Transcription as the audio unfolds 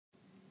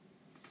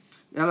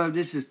Hello,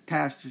 this is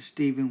Pastor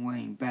Stephen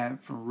Wayne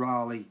back from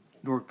Raleigh,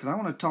 North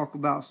Carolina. I want to talk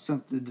about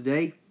something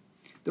today.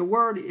 The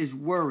word is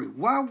worry.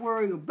 Why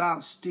worry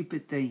about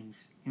stupid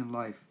things in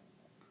life?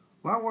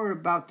 Why worry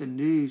about the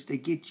news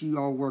that gets you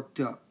all worked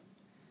up?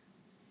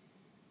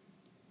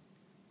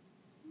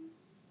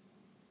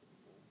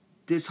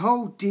 This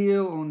whole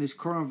deal on this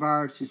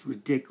coronavirus is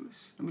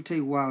ridiculous. Let me tell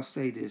you why I'll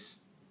say this.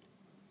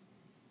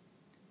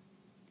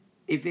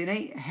 If it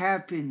ain't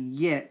happened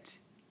yet,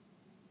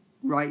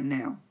 right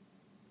now,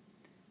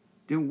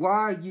 then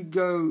why you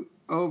go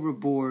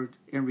overboard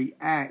and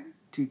react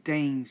to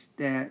things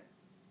that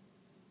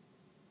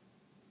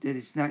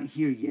is not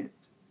here yet?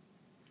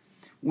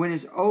 When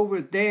it's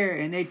over there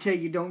and they tell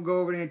you don't go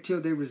over there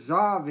until they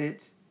resolve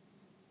it,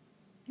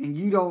 and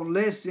you don't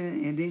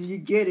listen and then you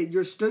get it,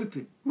 you're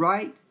stupid,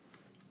 right?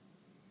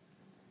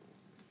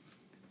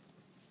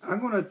 I'm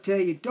going to tell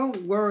you,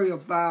 don't worry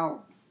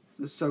about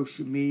the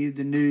social media,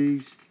 the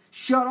news.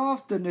 Shut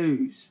off the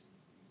news.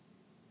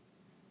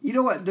 You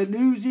know what the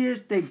news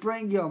is? They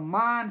bring you a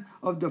mind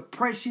of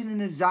depression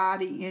and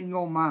anxiety in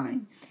your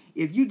mind.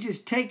 If you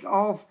just shut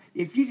off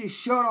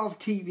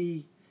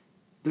TV,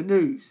 the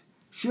news,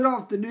 shut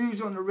off the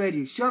news on the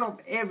radio, shut off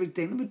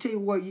everything. Let me tell you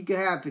what you can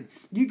happen.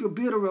 You can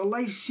build a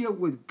relationship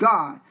with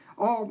God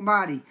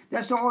Almighty.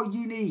 That's all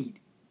you need.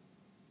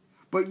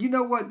 But you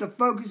know what the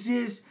focus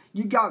is?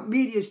 You got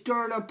media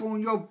stirred up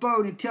on your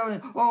boat and telling,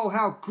 oh,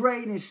 how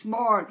great and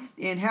smart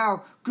and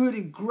how good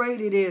and great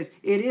it is.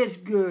 It is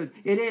good.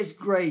 It is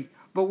great.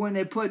 But when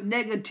they put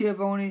negative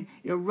on it,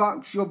 it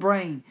rocks your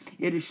brain.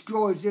 It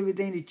destroys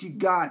everything that you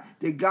got,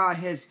 that God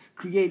has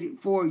created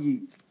for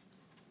you.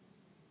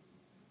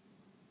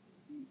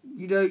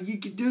 You know, you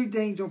can do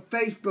things on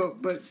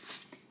Facebook, but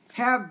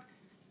have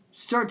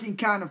certain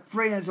kind of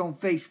friends on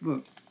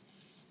Facebook.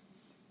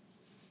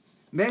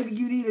 Maybe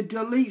you need to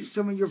delete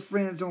some of your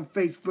friends on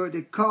Facebook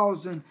that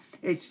causing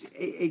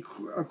a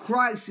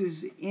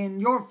crisis in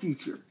your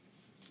future.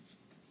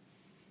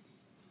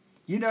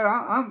 You know,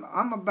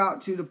 I'm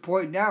about to the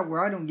point now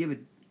where I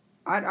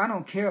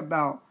don't care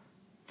about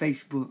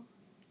Facebook.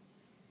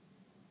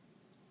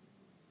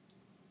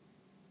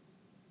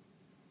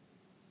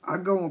 I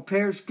go on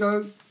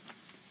Periscope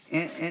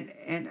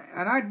and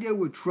I deal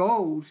with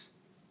trolls,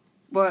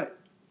 but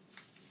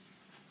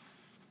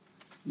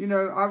you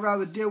know, I'd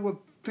rather deal with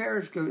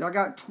Periscope. I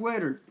got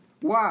Twitter.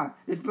 Why?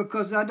 It's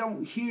because I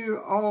don't hear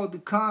all the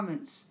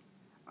comments.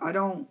 I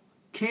don't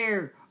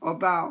care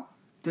about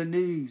the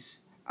news.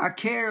 I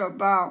care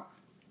about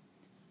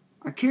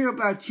you,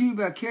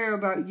 but I care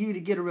about you to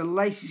get a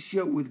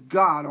relationship with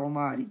God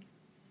Almighty.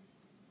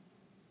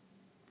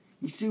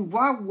 You see,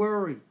 why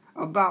worry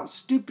about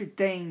stupid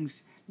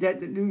things that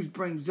the news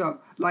brings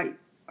up? Like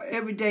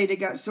every day they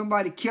got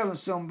somebody killing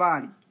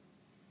somebody.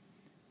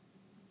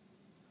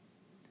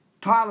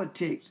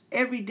 Politics.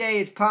 Every day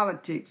is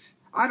politics.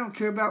 I don't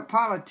care about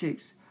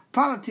politics.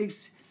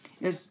 Politics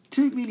is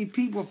too many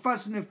people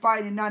fussing and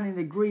fighting and not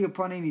agree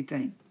upon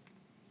anything.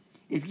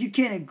 If you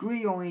can't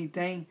agree on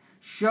anything,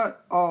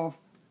 shut off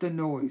the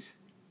noise.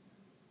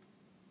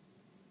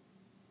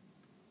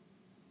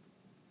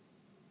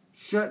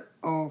 Shut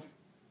off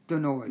the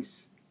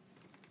noise.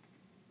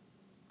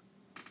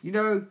 You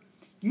know,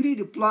 you need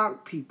to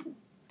block people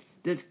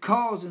that's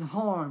causing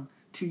harm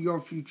to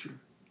your future.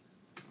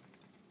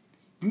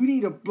 You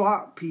need to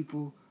block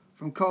people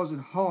from causing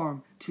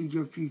harm to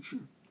your future.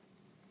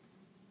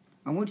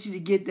 I want you to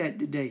get that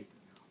today.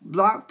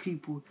 Block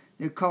people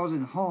that are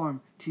causing harm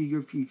to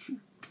your future.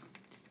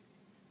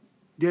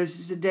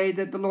 This is the day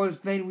that the Lord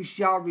has made, and we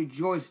shall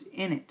rejoice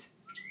in it.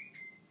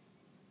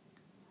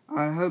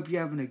 I hope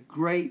you're having a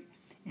great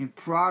and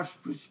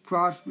prosperous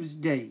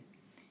day.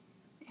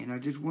 And I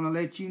just want to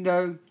let you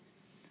know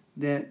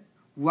that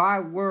why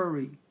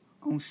worry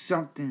on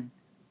something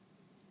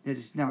that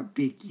is not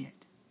big yet?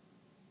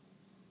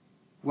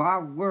 Why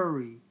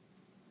worry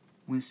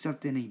when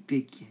something ain't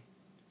big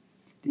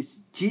yet?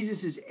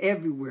 Jesus is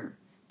everywhere.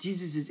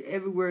 Jesus is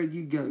everywhere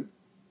you go.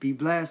 Be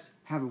blessed.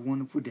 Have a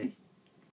wonderful day.